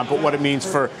inflation front, but what it means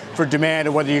for demand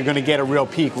and whether you're going to get a real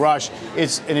peak rush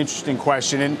is an interesting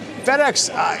question. And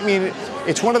FedEx,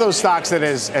 it's one of those stocks that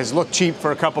has looked cheap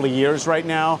for a couple of years right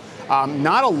now.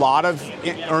 Not a lot of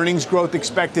earnings growth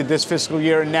expected this fiscal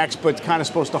year and next, but kind of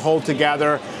supposed to hold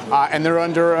together. And they're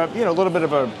under a little bit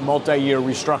of a multi-year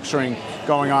restructuring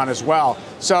going on as well.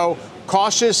 So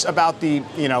cautious about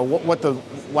what the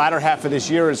latter half of this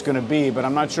year is going to be, but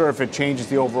I'm not sure if it changes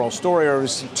the overall story or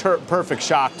is a perfect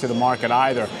shock to the market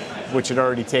either, which had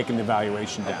already taken the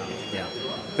valuation down. Yeah.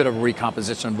 Bit of a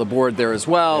recomposition of the board there as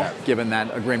well, given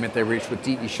that agreement they reached with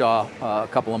D.E. Shaw a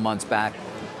couple of months back.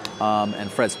 And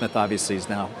Fred Smith obviously is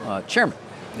now chairman.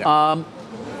 Yeah.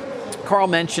 Carl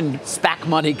mentioned SPAC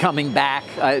money coming back.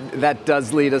 That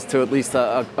does lead us to at least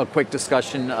a quick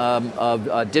discussion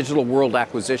of Digital World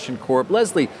Acquisition Corp.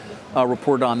 Leslie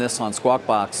reported on this on Squawk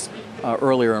Box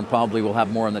earlier, and probably we'll have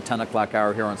more in the 10 o'clock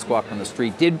hour here on Squawk on the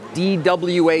Street. Did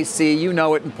DWAC, you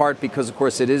know it in part because, of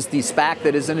course, it is the SPAC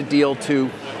that is in a deal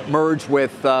to merge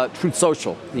with Truth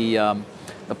Social, the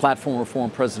platform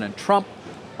reform President Trump.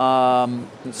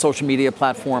 Social media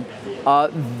platform.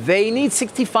 They need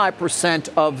 65%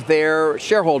 of their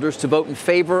shareholders to vote in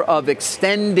favor of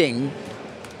extending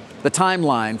the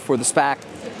timeline for the SPAC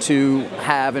to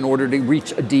have in order to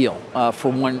reach a deal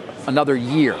for another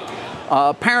year.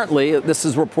 Apparently, this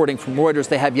is reporting from Reuters,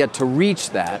 they have yet to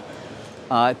reach that.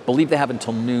 I believe they have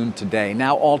until noon today.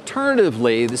 Now,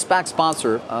 alternatively, the SPAC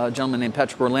sponsor, a gentleman named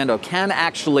Patrick Orlando, can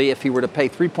actually, if he were to pay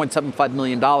 $3.75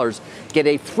 million, get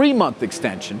a 3-month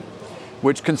extension,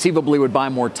 which conceivably would buy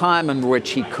more time, and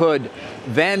which he could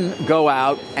then go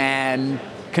out and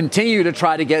continue to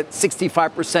try to get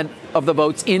 65% of the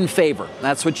votes in favor.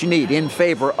 That's what you need, in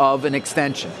favor of an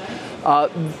extension. The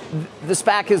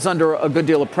SPAC is under a good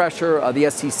deal of pressure. The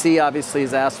SEC obviously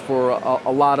has asked for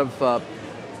a lot of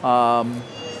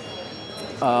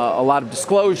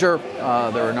disclosure. There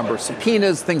are a number of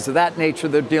subpoenas, things of that nature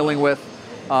they're dealing with.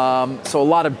 So a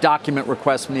lot of document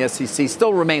requests from the SEC.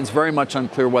 Still remains very much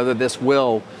unclear whether this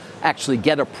will actually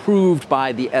get approved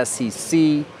by the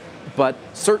SEC. But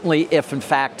certainly if, in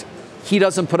fact, he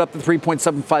doesn't put up the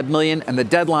 $3.75 million and the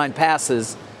deadline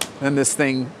passes, then this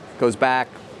thing goes back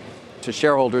to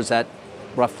shareholders at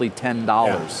roughly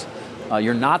 $10. Yeah.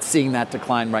 You're not seeing that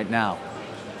decline right now.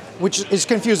 Which is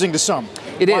confusing to some.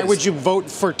 Why would you vote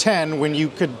for 10 when you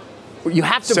could? You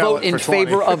have to vote in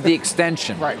favor of the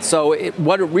extension. Right. So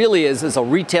what it really is a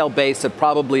retail base that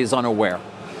probably is unaware.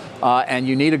 And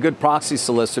you need a good proxy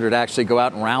solicitor to actually go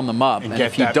out and round them up. And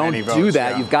if you don't do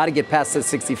that, you've got to get past that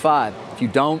 65. If you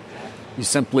don't, you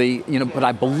simply, but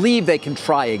I believe they can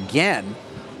try again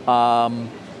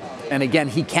And again,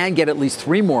 he can get at least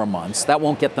 3 more months. That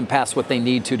won't get them past what they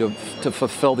need to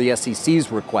fulfill the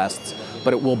SEC's requests,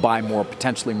 but it will buy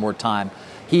potentially more time.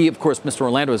 He, of course, Mr.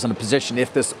 Orlando, is in a position,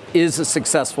 if this is a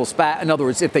successful SPAC, in other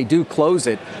words, if they do close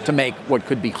it, to make what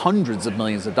could be hundreds of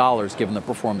millions of dollars given the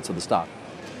performance of the stock.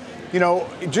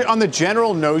 On the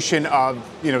general notion of,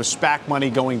 SPAC money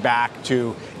going back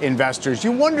to investors,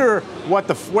 you wonder what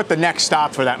the next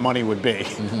stop for that money would be,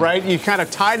 right? You kind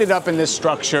of tied it up in this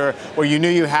structure where you knew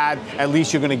you had, at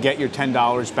least you're going to get your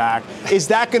 $10 back. Is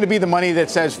that going to be the money that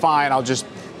says, fine, I'll just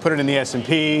put it in the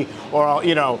S&P, or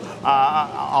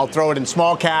I'll throw it in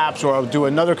small caps, or I'll do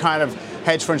another kind of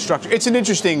hedge fund structure? It's an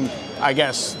interesting, I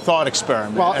guess, thought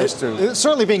experiment as to it's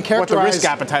certainly being characterized what the risk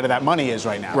appetite of that money is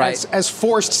right now. Right. As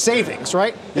forced savings,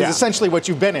 right? Yeah. Is essentially what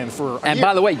you've been in for a And year.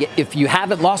 by the way, if you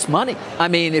haven't lost money, I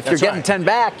mean, if you're getting 10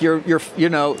 back,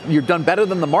 you've done better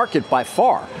than the market by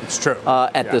far. It's true.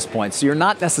 At this point. So you're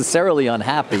not necessarily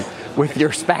unhappy with your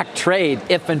SPAC trade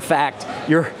if, in fact,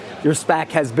 your SPAC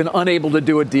has been unable to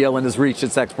do a deal and has reached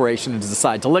its expiration and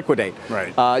decide to liquidate.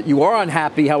 Right. You are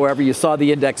unhappy, however, you saw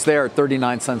the index there at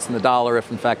 39 cents in the dollar. If,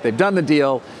 in fact, they've done the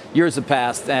deal, years have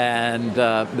passed, and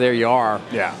there you are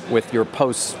with your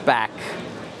post-SPAC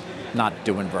not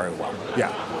doing very well.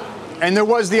 Yeah. And there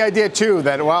was the idea, too,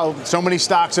 that, so many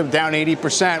stocks are down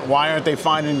 80%, why aren't they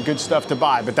finding good stuff to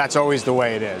buy? But that's always the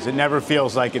way it is. It never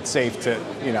feels like it's safe to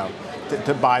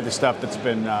buy the stuff that's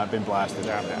been blasted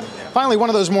out. Finally, one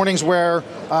of those mornings where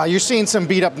you're seeing some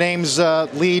beat-up names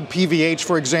lead, PVH,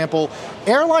 for example.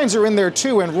 Airlines are in there,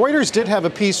 too, and Reuters did have a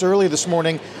piece early this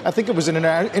morning, I think it was an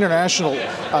international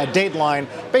Dateline,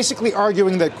 basically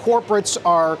arguing that corporates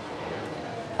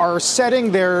are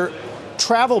setting their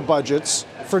travel budgets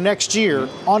for next year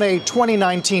on a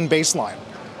 2019 baseline,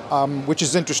 which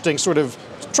is interesting, sort of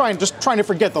trying to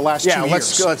forget the last 2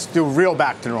 years. Yeah, let's do real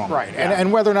back to normal. Right, yeah.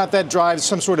 and whether or not that drives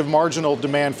some sort of marginal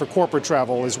demand for corporate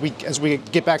travel as we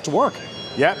get back to work.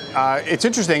 Yeah, it's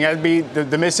interesting. That'd be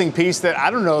the missing piece that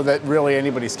I don't know that really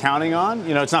anybody's counting on.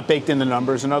 It's not baked in the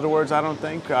numbers, in other words, I don't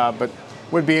think. But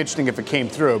would be interesting if it came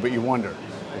through, but you wonder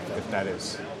if that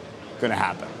is going to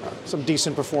happen. Some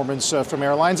decent performance from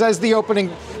airlines. As the opening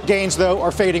gains, though,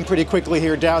 are fading pretty quickly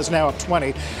here. Dow's now up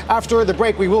 20. After the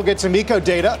break, we will get some eco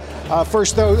data.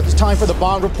 First, though, it's time for the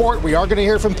bond report. We are going to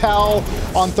hear from Powell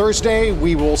on Thursday.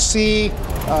 We will see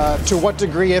to what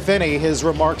degree, if any, his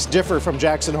remarks differ from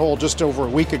Jackson Hole just over a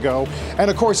week ago. And,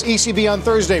 of course, ECB on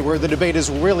Thursday, where the debate is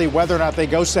really whether or not they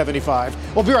go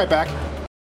 75. We'll be right back.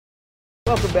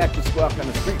 Welcome back to Squawk on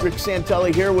the Street. Rick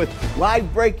Santelli here with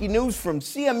live breaking news from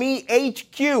CME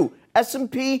HQ,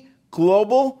 S&P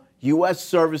Global, U.S.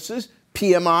 Services,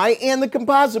 PMI, and the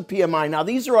Composite PMI. Now,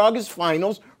 these are August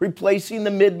finals, replacing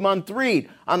the mid-month read.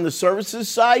 On the services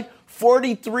side,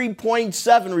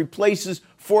 43.7 replaces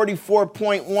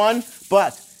 44.1,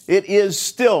 but it is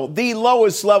still the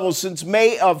lowest level since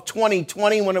May of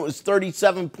 2020 when it was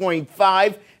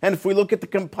 37.5. And if we look at the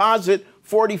composite,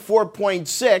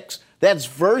 44.6, that's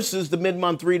versus the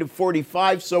mid-month read of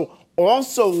 45, so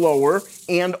also lower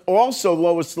and also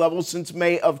lowest level since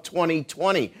May of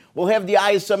 2020. We'll have the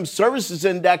ISM Services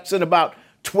Index in about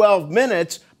 12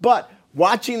 minutes, but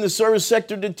watching the service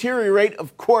sector deteriorate,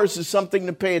 of course, is something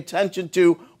to pay attention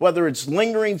to, whether it's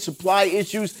lingering supply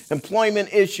issues,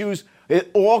 employment issues.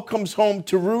 It all comes home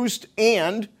to roost,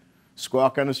 and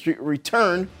Squawk on the Street will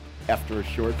return after a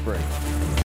short break.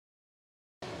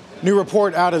 New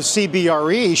report out of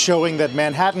CBRE showing that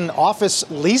Manhattan office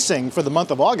leasing for the month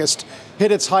of August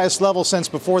hit its highest level since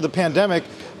before the pandemic.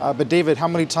 But David, how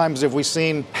many times have we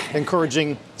seen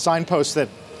encouraging signposts that,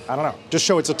 I don't know, just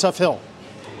show it's a tough hill?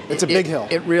 It's a big hill.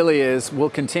 It really is.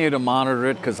 We'll continue to monitor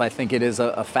it because I think it is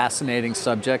a fascinating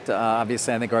subject.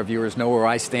 Obviously, I think our viewers know where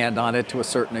I stand on it to a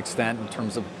certain extent in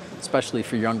terms of, especially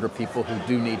for younger people who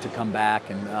do need to come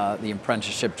back and the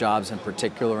apprenticeship jobs in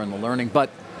particular and the learning. But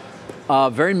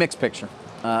very mixed picture.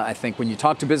 I think when you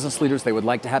talk to business leaders, they would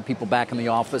like to have people back in the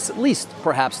office. At least,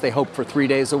 perhaps, they hope for 3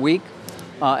 days a week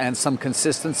and some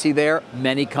consistency there.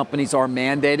 Many companies are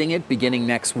mandating it beginning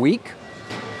next week.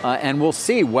 And we'll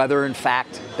see whether, in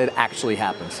fact, it actually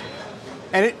happens.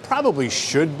 And it probably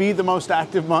should be the most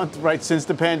active month, right, since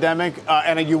the pandemic.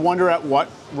 And you wonder at what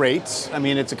rates. I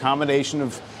mean, it's a combination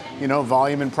of,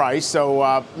 volume and price.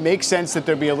 So makes sense that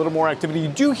there'd be a little more activity. You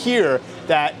do hear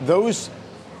that those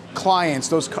clients,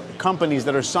 those companies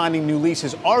that are signing new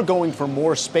leases are going for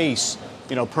more space,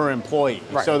 per employee.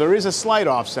 Right. So there is a slight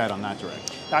offset on that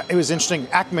direction. It was interesting.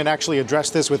 Ackman actually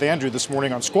addressed this with Andrew this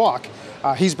morning on Squawk.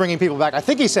 He's bringing people back. I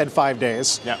think he said 5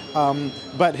 days. Yeah.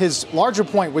 But his larger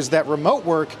point was that remote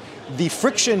work, the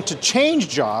friction to change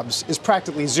jobs is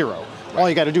practically zero. All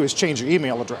you got to do is change your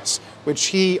email address, which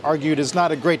he argued is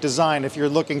not a great design if you're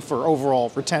looking for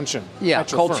overall retention. Yeah,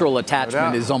 cultural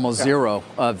attachment is almost zero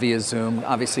via Zoom.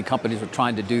 Obviously, companies are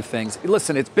trying to do things.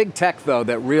 Listen, it's big tech, though,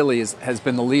 that really has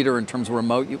been the leader in terms of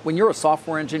remote. When you're a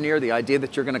software engineer, the idea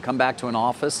that you're going to come back to an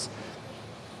office,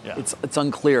 it's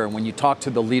unclear. And when you talk to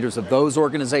the leaders of those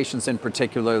organizations in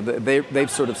particular,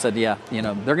 they've sort of said, they're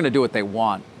going to do what they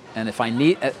want. And if I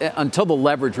need, until the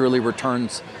leverage really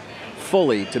returns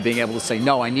fully to being able to say,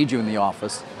 no, I need you in the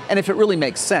office. And if it really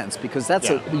makes sense, because that's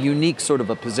a unique sort of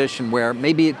a position where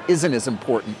maybe it isn't as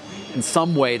important in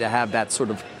some way to have that sort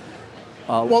of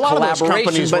well, a lot of those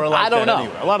companies were like I don't know.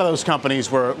 Anyway. A lot of those companies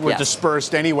were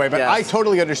dispersed anyway. But I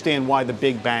totally understand why the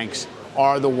big banks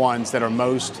are the ones that are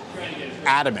most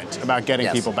adamant about getting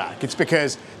people back. It's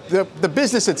because the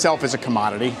business itself is a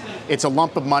commodity. It's a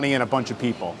lump of money and a bunch of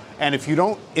people. And if you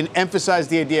don't emphasize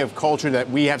the idea of culture, that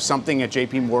we have something at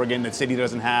JP Morgan that Citi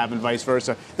doesn't have and vice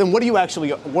versa, then what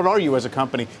are you as a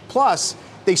company? Plus,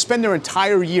 they spend their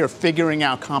entire year figuring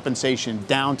out compensation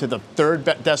down to the third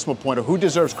decimal point of who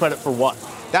deserves credit for what.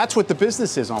 That's what the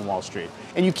business is on Wall Street.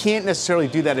 And you can't necessarily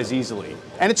do that as easily.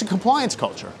 And it's a compliance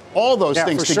culture. All those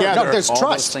things together. No, there's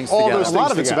trust. A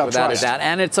lot of it's about trust.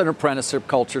 And it's an apprenticeship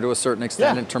culture to a certain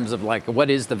extent in terms of like, what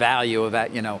is the value of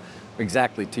that,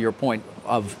 exactly to your point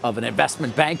of an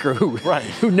investment banker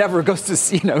who never goes to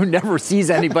see, who never sees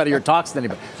anybody or talks to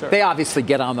anybody. They obviously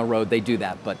get on the road, they do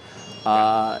that, but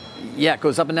it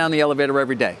goes up and down the elevator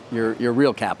every day. Your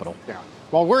real capital. Yeah.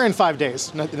 Well, we're in 5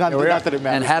 days. Not that it matters.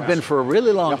 And have been for a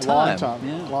really long time.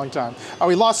 Long time.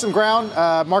 We lost some ground.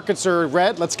 Markets are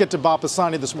red. Let's get to Bob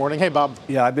Pisani this morning. Hey, Bob.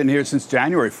 Yeah, I've been here since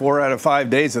January, 4 out of 5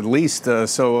 days at least.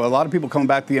 So a lot of people coming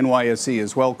back to the NYSE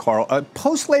as well, Carl.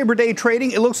 Post-Labor Day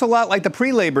trading, it looks a lot like the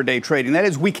pre-Labor Day trading. That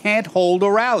is, we can't hold a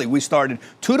rally. We started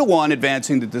 2-1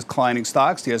 advancing the declining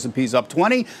stocks. The S&P's up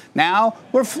 20. Now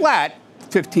we're flat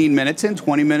 15 minutes in,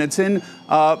 20 minutes in,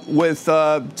 with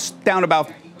down about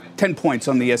 10 points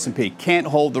on the S&P. Can't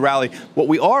hold the rally. What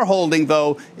we are holding,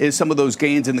 though, is some of those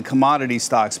gains in the commodity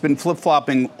stocks. Been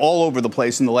flip-flopping all over the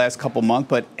place in the last couple months,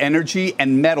 but energy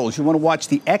and metals. You want to watch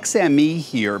the XME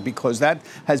here because that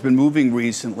has been moving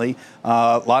recently.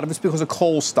 A lot of it's because of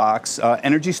coal stocks.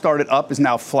 Energy started up, is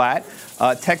now flat.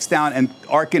 Tech's down, and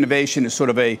ARC Innovation is sort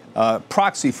of a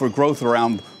proxy for growth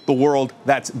around the world.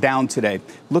 That's down today.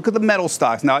 Look at the metal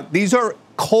stocks. Now, these are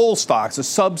coal stocks, a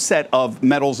subset of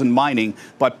metals and mining,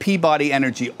 but Peabody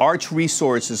Energy, Arch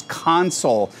Resources,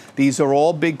 Consol, these are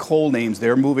all big coal names.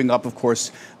 They're moving up, of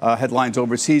course. Headlines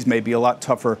overseas may be a lot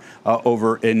tougher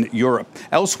over in Europe.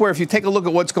 Elsewhere, if you take a look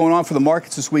at what's going on for the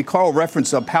markets this week, Carl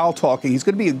referenced Powell talking. He's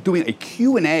going to be doing a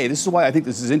Q&A. This is why I think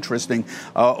this is interesting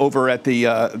over at the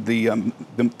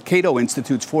Cato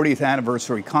Institute's 40th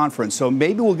anniversary conference. So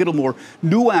maybe we'll get a more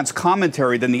nuanced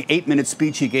commentary than the 8-minute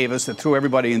speech he gave us that threw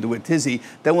everybody into a tizzy.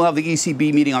 Then we'll have the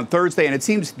ECB meeting on Thursday, and it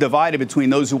seems divided between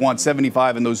those who want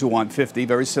 75 and those who want 50,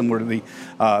 very similar to the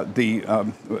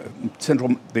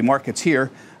markets here.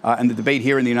 And the debate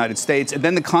here in the United States. And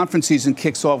then the conference season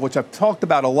kicks off, which I've talked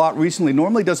about a lot recently.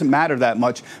 Normally doesn't matter that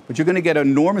much, but you're going to get an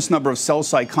enormous number of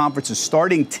sell-side conferences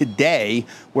starting today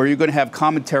where you're going to have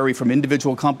commentary from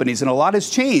individual companies. And a lot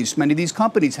has changed. Many of these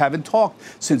companies haven't talked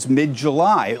since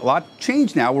mid-July. A lot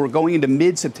changed now. We're going into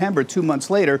mid-September, 2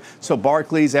 months later. So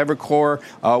Barclays, Evercore,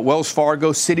 Wells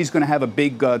Fargo, Citi's going to have a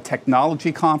big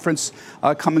technology conference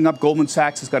coming up. Goldman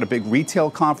Sachs has got a big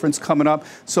retail conference coming up.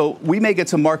 So we may get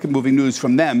some market-moving news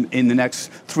from them in the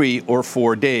next 3 or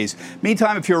 4 days.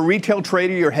 Meantime, if you're a retail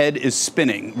trader, your head is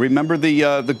spinning. Remember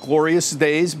the glorious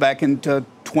days back in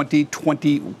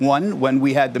 2021 when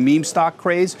we had the meme stock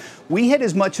craze? We had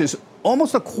as much as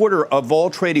almost a quarter of all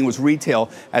trading was retail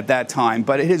at that time,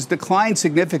 but it has declined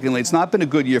significantly. It's not been a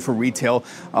good year for retail.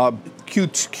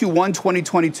 Q1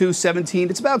 2022, 17.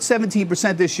 It's about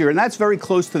 17% this year, and that's very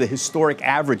close to the historic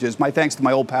averages. My thanks to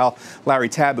my old pal Larry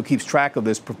Tabb, who keeps track of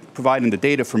this, providing the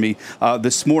data for me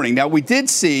this morning. Now, we did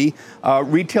see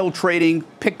retail trading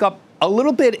pick up a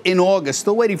little bit in August,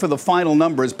 still waiting for the final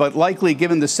numbers, but likely,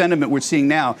 given the sentiment we're seeing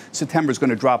now, September is going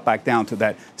to drop back down to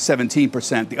that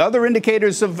 17%. The other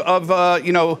indicators of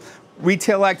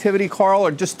retail activity, Carl,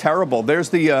 are just terrible.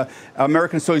 There's the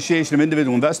American Association of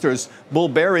Individual Investors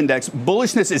Bull-Bear Index.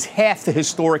 Bullishness is half the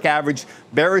historic average.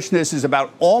 Bearishness is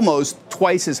about almost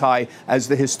twice as high as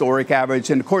the historic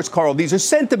average. And, of course, Carl, these are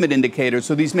sentiment indicators,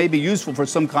 so these may be useful for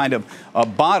some kind of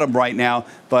bottom right now,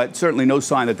 but certainly no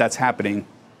sign that that's happening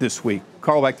this week.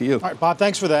 Carl, back to you. All right, Bob,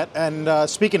 thanks for that. And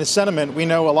speaking of sentiment, we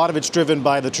know a lot of it's driven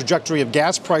by the trajectory of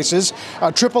gas prices.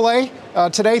 AAA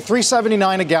today,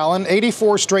 $3.79 a gallon,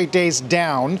 84 straight days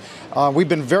down. We've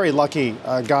been very lucky,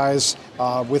 guys,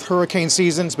 with hurricane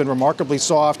season. It's been remarkably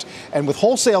soft. And with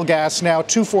wholesale gas now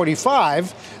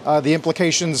 $2.45, the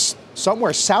implications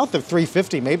somewhere south of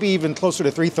 $3.50, maybe even closer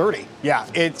to $3.30. Yeah,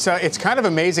 it's kind of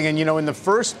amazing. And, in the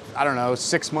first,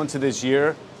 6 months of this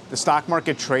year, the stock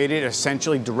market traded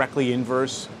essentially directly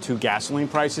inverse to gasoline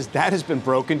prices. That has been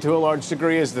broken to a large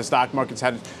degree as the stock market's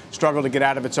had struggled to get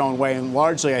out of its own way. And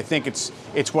largely, I think it's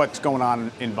what's going on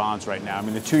in bonds right now. I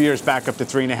mean, the 2 years back up to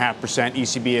 3.5%.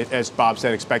 ECB, as Bob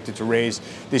said, expected to raise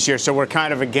this year. So we're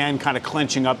kind of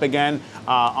clenching up again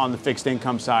on the fixed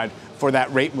income side for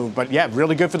that rate move. But yeah,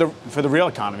 really good for the real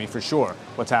economy for sure.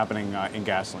 What's happening in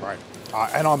gasoline? Right.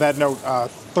 And on that note,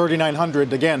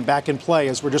 3,900 again back in play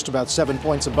as we're just about 7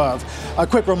 points above. A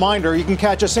quick reminder: you can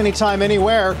catch us anytime,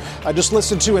 anywhere. Just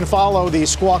listen to and follow the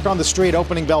Squawk on the Street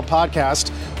Opening Bell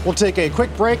podcast. We'll take a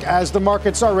quick break as the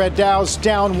markets are red. Dow's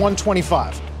down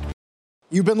 125.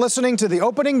 You've been listening to the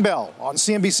Opening Bell on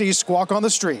CNBC's Squawk on the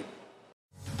Street.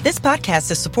 This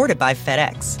podcast is supported by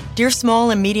FedEx. Dear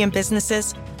small and medium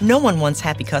businesses, no one wants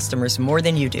happy customers more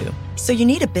than you do. So you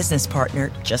need a business partner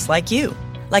just like you.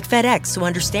 Like FedEx, who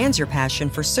understands your passion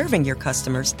for serving your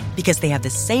customers because they have the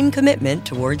same commitment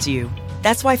towards you.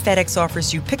 That's why FedEx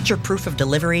offers you picture proof of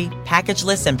delivery,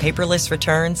 packageless and paperless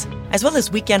returns, as well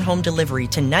as weekend home delivery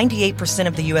to 98%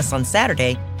 of the U.S. on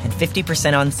Saturday and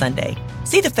 50% on Sunday.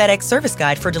 See the FedEx service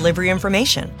guide for delivery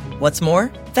information. What's more,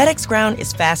 FedEx Ground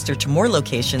is faster to more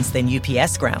locations than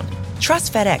UPS Ground.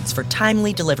 Trust FedEx for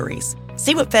timely deliveries.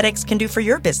 See what FedEx can do for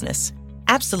your business.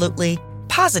 Absolutely,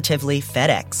 positively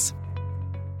FedEx.